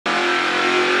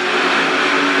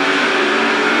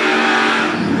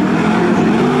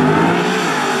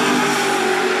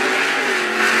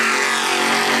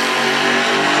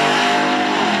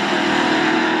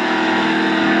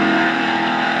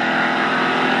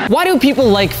Why do people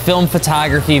like film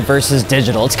photography versus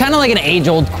digital? It's kind of like an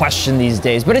age-old question these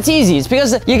days, but it's easy. It's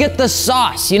because you get the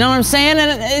sauce, you know what I'm saying?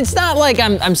 And it's not like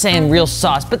I'm saying real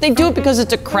sauce, but they do it because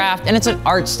it's a craft and it's an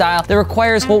art style that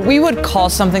requires what we would call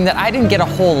something that I didn't get a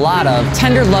whole lot of: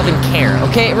 tender love and care,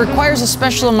 okay? It requires a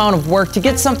special amount of work to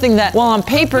get something that, while on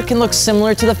paper, can look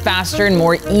similar to the faster and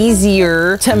more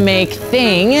easier to make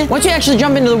thing. Once you actually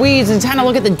jump into the weeds and kind of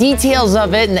look at the details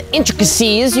of it and the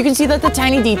intricacies, you can see that the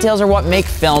tiny details are what make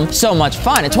film so much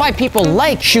fun. It's why people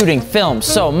like shooting film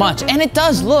so much, and it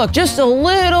does look just a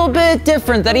little bit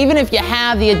different, that even if you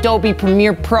have the Adobe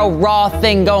Premiere Pro RAW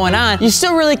thing going on, you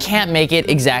still really can't make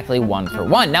it exactly one for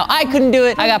one. Now, I couldn't do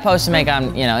it. I got posts to make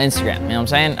on, Instagram, you know what I'm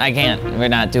saying? I can't. We're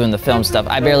not doing the film stuff.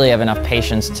 I barely have enough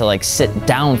patience to like sit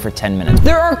down for 10 minutes.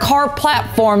 There are car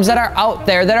platforms that are out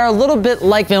there that are a little bit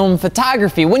like film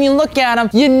photography. When you look at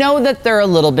them, you know that they're a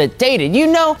little bit dated. You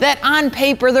know that on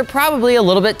paper, they're probably a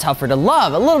little bit tougher to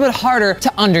love, a little bit harder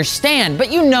to understand, but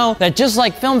you know that just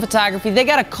like film photography, they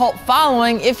got a cult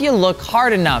following if you look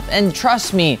hard enough. And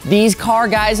trust me, these car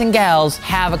guys and gals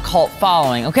have a cult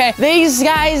following, okay? These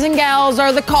guys and gals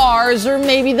are the cars, or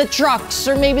maybe the trucks,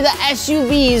 or maybe the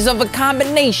SUVs of a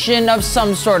combination of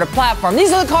some sort of platform.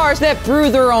 These are the cars that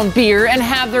brew their own beer and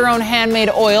have their own handmade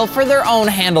oil for their own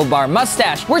handlebar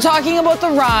mustache. We're talking about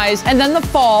the rise and then the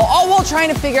fall, all while trying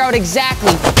to figure out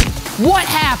exactly what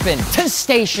happened to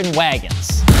station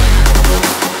wagons.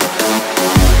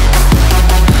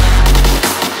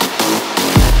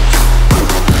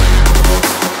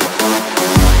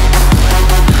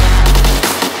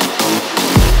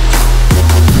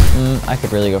 I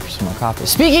could really go for some more coffee.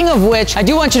 Speaking of which, I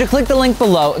do want you to click the link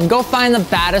below and go find the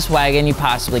baddest wagon you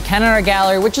possibly can in our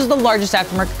gallery, which is the largest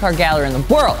aftermarket car gallery in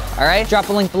the world, all right? Drop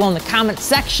a link below in the comment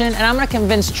section, and I'm gonna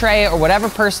convince Trey or whatever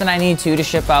person I need to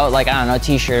ship out, like, I don't know, a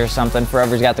t-shirt or something for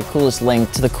whoever's got the coolest link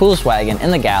to the coolest wagon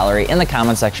in the gallery in the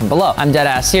comment section below. I'm dead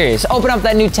ass serious. Open up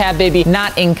that new tab, baby,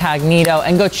 not incognito,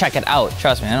 and go check it out.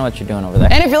 Trust me, I know what you're doing over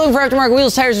there. And if you're looking for aftermarket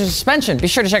wheels, tires, or suspension, be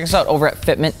sure to check us out over at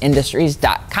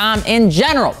fitmentindustries.com in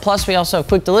general. Plus, we also have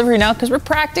quick delivery now because we're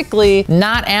practically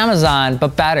not Amazon,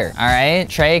 but better, all right?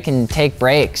 Trey can take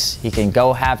breaks. He can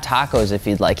go have tacos if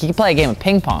he'd like. He can play a game of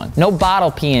ping pong. No bottle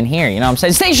pee in here, you know what I'm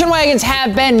saying? Station wagons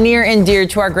have been near and dear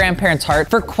to our grandparents' heart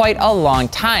for quite a long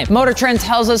time. Motor Trend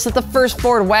tells us that the first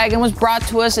Ford wagon was brought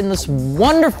to us in this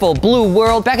wonderful blue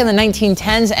world back in the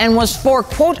 1910s and was for,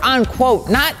 quote unquote,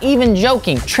 not even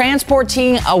joking,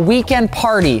 transporting a weekend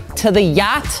party to the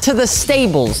yacht, to the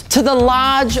stables, to the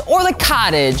lodge, or the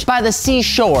cottage by the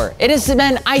seashore. It has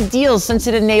been ideal since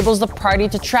it enables the party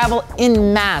to travel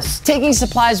en masse, taking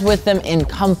supplies with them in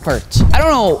comfort. I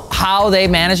don't know how they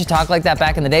managed to talk like that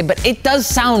back in the day, but it does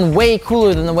sound way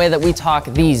cooler than the way that we talk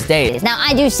these days. Now,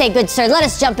 I do say, good sir, let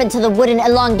us jump into the wooden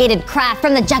elongated craft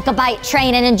from the Jacobite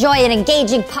train and enjoy an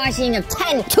engaging partying of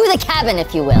 10 to the cabin,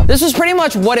 if you will. This was pretty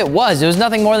much what it was. It was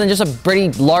nothing more than just a pretty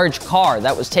large car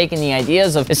that was taking the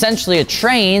ideas of essentially a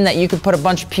train that you could put a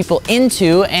bunch of people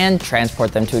into and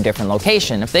transport them to a different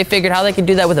location. If they figured how they could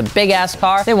do that with a big ass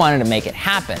car, they wanted to make it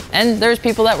happen. And there's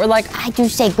people that were like, I do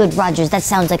say, good Rogers, that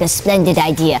sounds like a splendid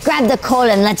idea. Grab the coal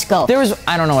and let's go. There was,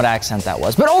 I don't know what accent that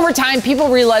was, but over time, people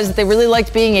realized that they really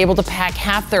liked being able to pack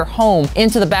half their home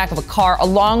into the back of a car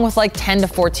along with like 10 to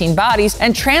 14 bodies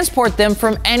and transport them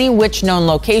from any which known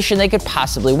location they could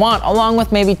possibly want, along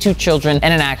with maybe 2 children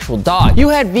and an actual dog. You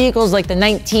had vehicles like the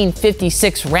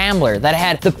 1956 Rambler that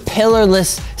had the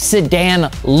pillarless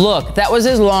sedan look that was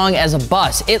as long as a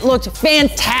bus. It looked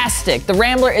fantastic. The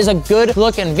Rambler is a good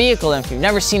looking vehicle, and if you've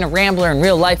never seen a Rambler in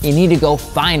real life, you need to go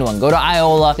find one. Go to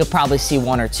Iola, you'll probably see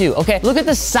 1 or 2. Okay, look at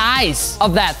the size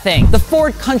of that thing. The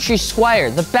Ford Country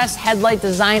Squire, the best headlight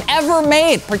design ever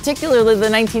made, particularly the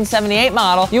 1978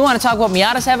 model. You want to talk about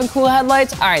Miatas having cool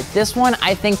headlights? All right, this one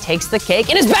I think takes the cake.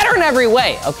 It is better in every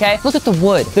way, okay? Look at the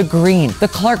wood, the green, the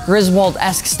Clark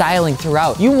Griswold-esque styling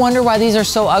throughout. You wonder why these are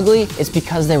so ugly? It's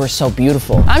because they were so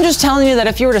beautiful. I'm just telling you that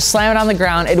if you were to slam it on the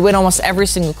ground, it'd win almost every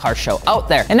single car show out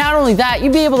there. And not only that,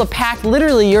 you'd be able to pack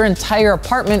literally your entire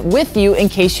apartment with you in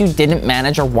case you didn't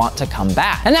manage or want to come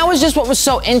back. And that was just what was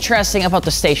so interesting about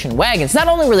the station wagons. Not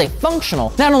only were they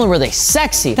functional, not only were they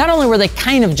sexy, not only were they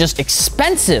kind of just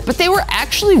expensive, but they were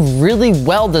actually really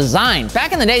well designed.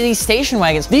 Back in the day, these station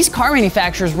wagons, these car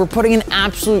manufacturers were putting an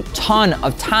absolute ton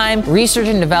of time, research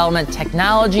and development,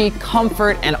 technology,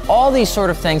 comfort, and all these sort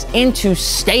of things into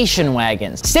station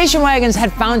wagons. Station wagons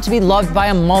had found to be loved by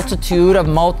a multitude of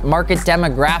market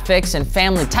demographics and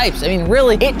family types. I mean,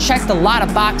 really, it checked a lot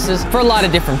of boxes for a lot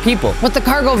of different people. With the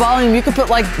cargo volume, you could put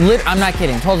like, I'm not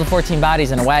kidding, 12 to 14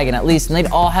 bodies in a wagon at least, and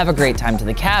they'd all have a great time to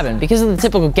the cabin. Because of the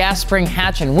typical gas spring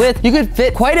hatch and width, you could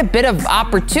fit quite a bit of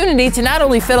opportunity to not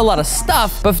only fit a lot of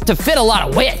stuff, but to fit a lot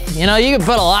of width. You know, you could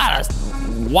put a lot of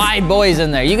wide boys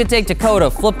in there. You could take Dakota,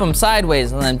 flip him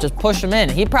sideways, and then just push him in.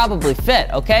 He'd probably fit,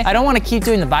 okay? I don't want to keep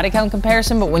doing the body count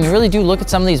comparison, but when you really do look at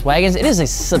some of these wagons, it is a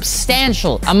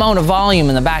substantial amount of volume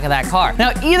in the back of that car.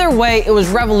 Now, either way, it was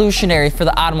revolutionary for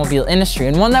the automobile industry,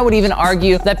 and one that would even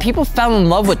argue that people fell in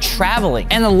love with traveling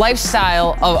and the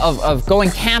lifestyle of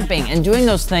going camping and doing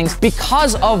those things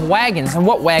because of wagons and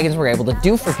what wagons were able to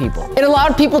do for people. It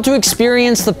allowed people to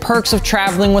experience the perks of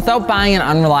traveling without buying an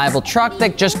unreliable truck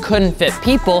that just couldn't fit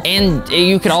people. And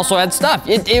you could also add stuff.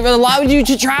 It allowed you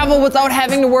to travel without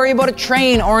having to worry about a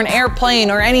train or an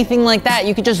airplane or anything like that.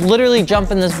 You could just literally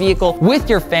jump in this vehicle with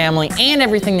your family and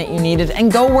everything that you needed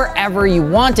and go wherever you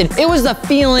wanted. It was the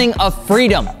feeling of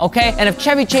freedom, okay? And if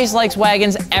Chevy Chase likes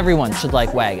wagons, everyone should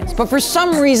like wagons. But for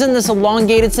some reason, this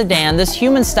elongated sedan, this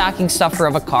human stocking stuffer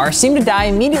of a car, seemed to die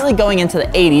immediately going into the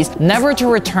 80s, never to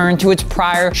return to its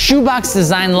prior shoebox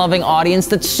design loving audience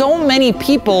that so many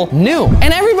people knew.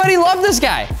 And everybody loved this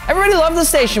guy. Everybody loved the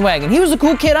station wagon. He was the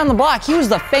cool kid on the block. He was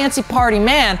the fancy party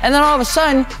man. And then all of a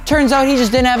sudden, turns out he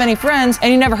just didn't have any friends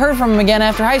and you never heard from him again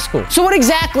after high school. So what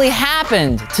exactly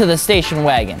happened to the station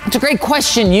wagon? It's a great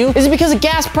question, you. Is it because of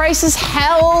gas prices?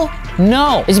 Hell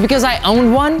no. Is it because I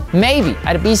owned one? Maybe.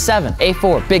 I had a B7,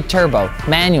 A4, big turbo,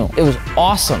 manual. It was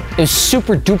awesome. It was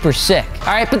super duper sick. All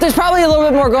right, but there's probably a little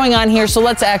bit more going on here, so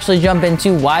let's actually jump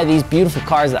into why these beautiful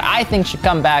cars that I think should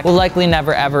come back will likely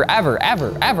never, ever, ever,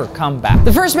 ever, ever come back.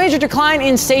 The first major decline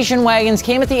in station wagons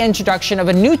came at the introduction of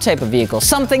a new type of vehicle,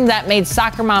 something that made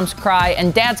soccer moms cry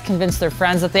and dads convince their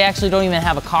friends that they actually don't even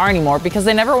have a car anymore because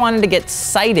they never wanted to get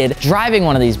sighted driving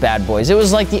one of these bad boys. It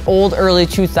was like the old early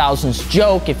 2000s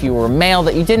joke if you were a male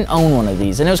that you didn't own one of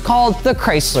these, and it was called the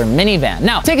Chrysler minivan.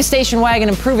 Now, take a station wagon,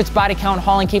 improve its body count,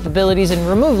 hauling capabilities, and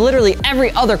remove literally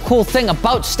every other cool thing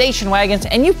about station wagons,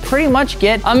 and you pretty much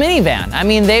get a minivan. I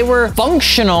mean, they were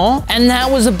functional, and that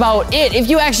was about it. If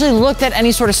you actually looked at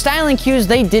any sort of styling cues,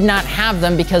 they did not have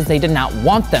them because they did not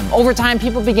want them. Over time,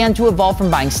 people began to evolve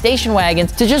from buying station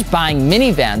wagons to just buying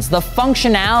minivans. The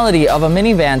functionality of a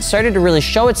minivan started to really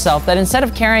show itself that instead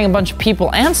of carrying a bunch of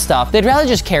people and stuff, they'd rather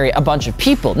just carry a bunch of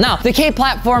people. Now, the K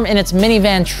platform in its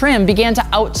minivan trim began to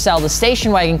outsell the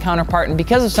station wagon counterpart, and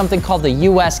because of something called the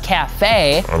US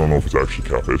Cafe. I don't know if it's actually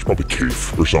cafe, it's probably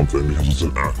CAFE or something because it's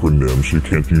an acronym, so you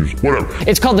can't use whatever.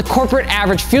 It's called the corporate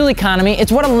average fuel economy.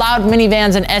 It's what allowed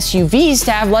minivans and SUVs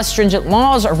to have less stringent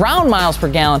laws around miles per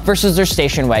gallon versus their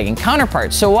station wagon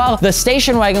counterparts. So while the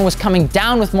station wagon was coming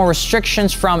down with more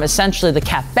restrictions from essentially the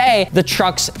cafe, the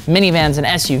trucks, minivans, and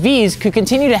SUVs could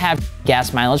continue to have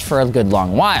gas mileage for a good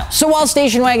long while. So while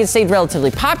station wagons stayed relatively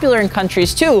popular in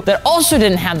countries too that also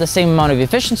didn't have the same amount of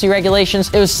efficiency regulations,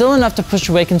 it was still enough to push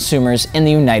away consumers in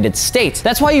the United States.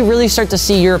 That's why you really start to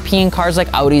see European cars like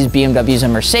Audis, BMWs,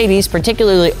 and Mercedes,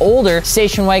 particularly older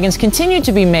station wagons, continue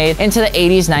to be made into the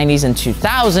 80s, 90s, and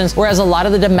 2000s, whereas a lot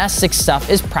of the domestic stuff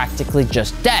is practically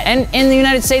just dead. And in the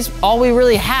United States, all we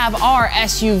really have are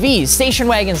SUVs. Station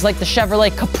wagons like the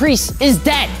Chevrolet Caprice is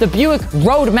dead. The Buick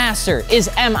Roadmaster is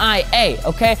MIA,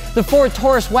 okay? The Ford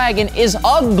Taurus wagon is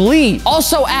ugly.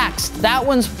 Also axed. That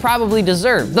one's probably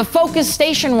deserved. The Focus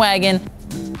station wagon,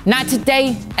 not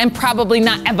today, and probably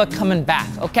not ever coming back,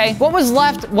 okay? What was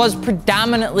left was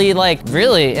predominantly, like,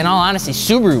 really, in all honesty,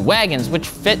 Subaru wagons, which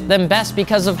fit them best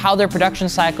because of how their production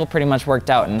cycle pretty much worked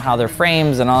out and how their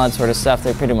frames and all that sort of stuff,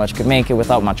 they pretty much could make it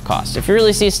without much cost. If you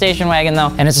really see a station wagon,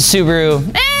 though, and it's a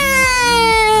Subaru,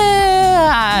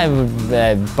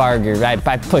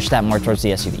 I push that more towards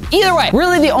the SUV. Either way,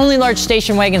 really the only large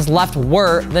station wagons left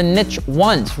were the niche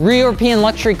ones. European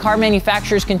luxury car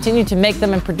manufacturers continued to make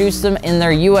them and produce them in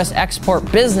their US export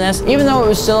business, even though it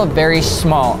was still a very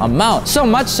small amount. So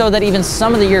much so that even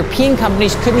some of the European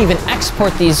companies couldn't even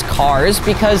export these cars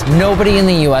because nobody in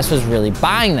the US was really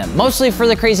buying them. Mostly for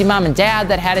the crazy mom and dad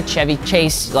that had a Chevy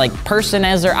Chase like person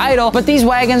as their idol, but these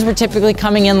wagons were typically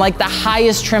coming in like the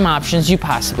highest trim options you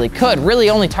possibly could, really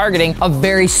only targeting a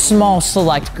very small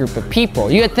select group of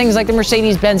people. You had things like the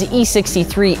Mercedes-Benz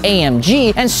E63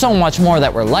 AMG and so much more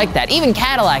that were like that. Even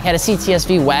Cadillac had a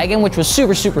CTSV wagon, which was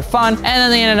super, super fun, and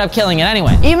then they ended up killing it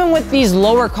anyway. Even with these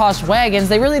lower cost wagons,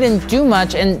 they really didn't do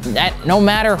much, and no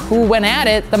matter who went at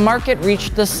it, the market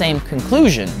reached the same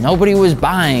conclusion. Nobody was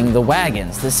buying the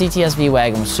wagons. The CTSV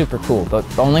wagon was super cool, but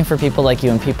only for people like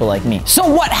you and people like me. So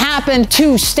what happened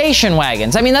to station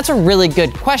wagons? I mean, that's a really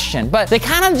good question, but they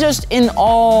kind of just in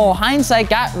all hindsight,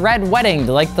 got red weddinged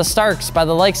like the Starks by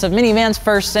the likes of minivans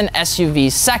first and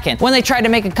SUVs second. When they tried to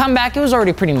make a comeback, it was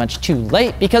already pretty much too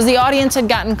late because the audience had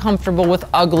gotten comfortable with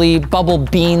ugly, bubble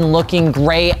bean looking,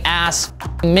 gray ass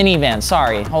minivans.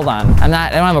 Sorry, hold on. I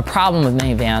don't have a problem with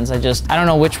minivans. I don't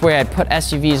know which way I'd put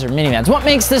SUVs or minivans. What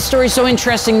makes this story so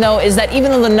interesting though is that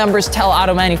even though the numbers tell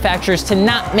auto manufacturers to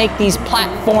not make these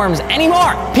platforms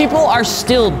anymore, people are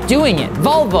still doing it.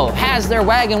 Volvo has their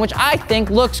wagon, which I think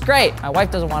looks great. My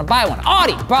wife doesn't want to buy one.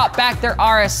 Audi brought back their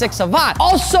RS6 Avant.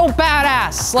 Also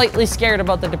badass, slightly scared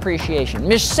about the depreciation.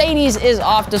 Mercedes is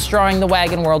off destroying the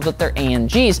wagon world with their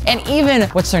AMGs. And even,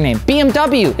 what's their name?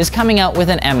 BMW is coming out with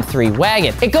an M3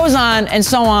 wagon. It goes on and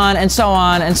so on and so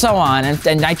on and so on.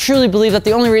 And I truly believe that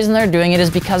the only reason they're doing it is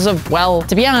because of, well,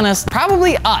 to be honest,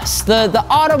 probably us, the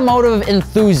automotive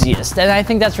enthusiast. And I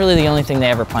think that's really the only thing they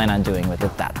ever plan on doing with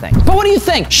that thing. But what do you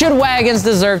think? Should wagons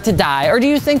deserve to die? Or do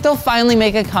you think they'll finally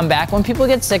make a comeback when people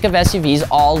get sick of SUVs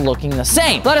all looking the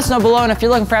same? Let us know below, and if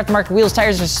you're looking for aftermarket wheels,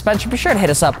 tires, or suspension, be sure to hit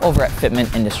us up over at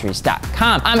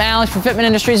fitmentindustries.com. I'm Alex from Fitment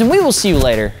Industries, and we will see you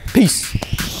later. Peace.